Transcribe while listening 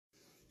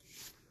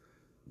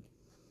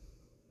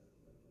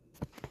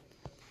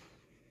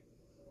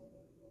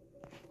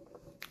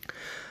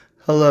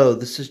Hello,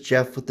 this is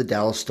Jeff with the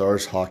Dallas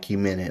Stars Hockey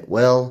Minute.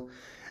 Well,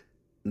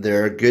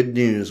 there are good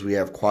news. We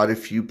have quite a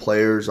few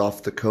players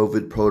off the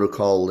COVID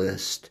protocol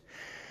list.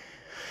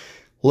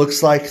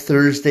 Looks like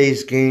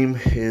Thursday's game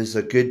is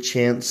a good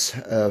chance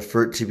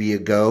for it to be a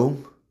go.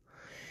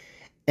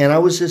 And I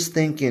was just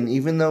thinking,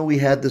 even though we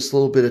had this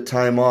little bit of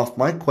time off,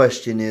 my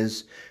question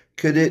is,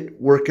 could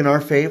it work in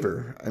our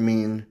favor? I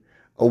mean,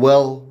 a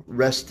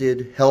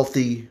well-rested,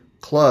 healthy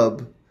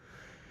club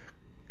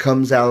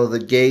comes out of the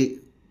gate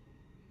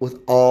with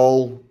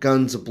all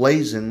guns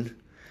a-blazing.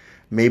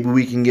 Maybe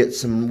we can get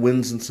some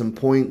wins and some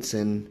points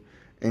and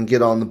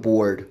get on the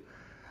board.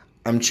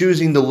 I'm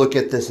choosing to look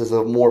at this as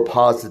a more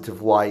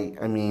positive light.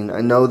 I mean,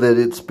 I know that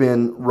it's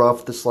been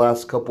rough this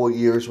last couple of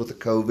years with the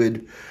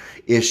COVID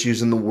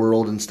issues in the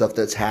world and stuff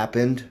that's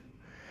happened.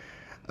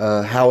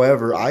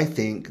 However, I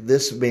think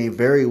this may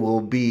very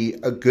well be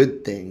a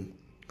good thing.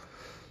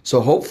 So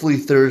hopefully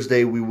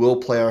Thursday we will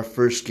play our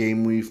first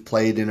game we've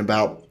played in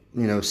about,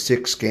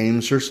 6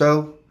 games or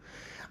so.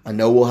 I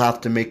know we'll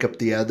have to make up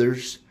the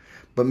others,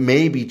 but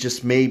maybe,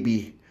 just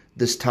maybe,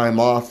 this time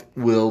off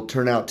will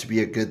turn out to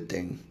be a good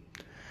thing.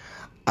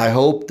 I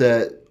hope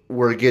that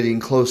we're getting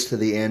close to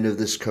the end of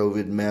this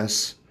COVID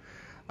mess.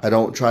 I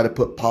don't try to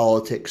put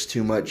politics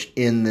too much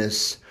in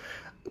this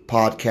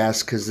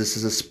podcast because this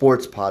is a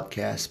sports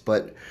podcast,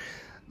 but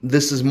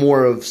this is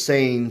more of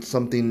saying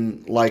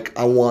something like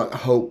I want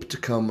hope to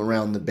come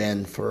around the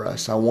bend for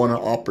us. I want an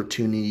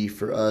opportunity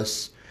for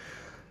us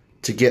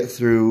to get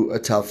through a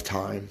tough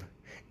time.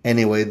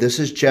 Anyway, this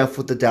is Jeff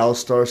with the Dallas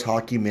Stars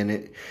Hockey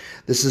Minute.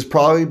 This has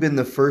probably been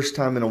the first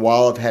time in a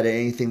while I've had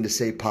anything to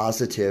say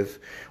positive.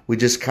 We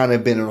just kind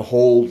of been in a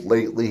hold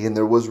lately, and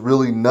there was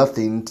really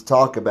nothing to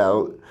talk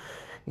about.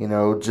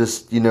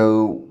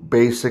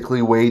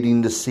 Basically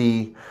waiting to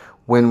see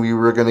when we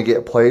were going to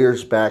get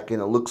players back,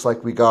 and it looks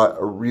like we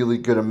got a really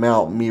good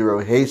amount.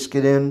 Miro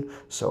Heiskanen,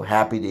 so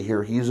happy to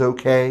hear he's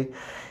okay.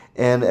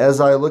 And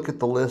as I look at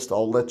the list,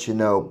 I'll let you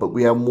know. But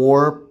we have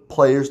more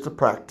players to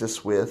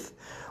practice with,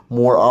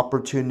 more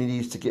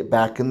opportunities to get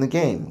back in the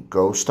game.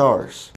 Go Stars.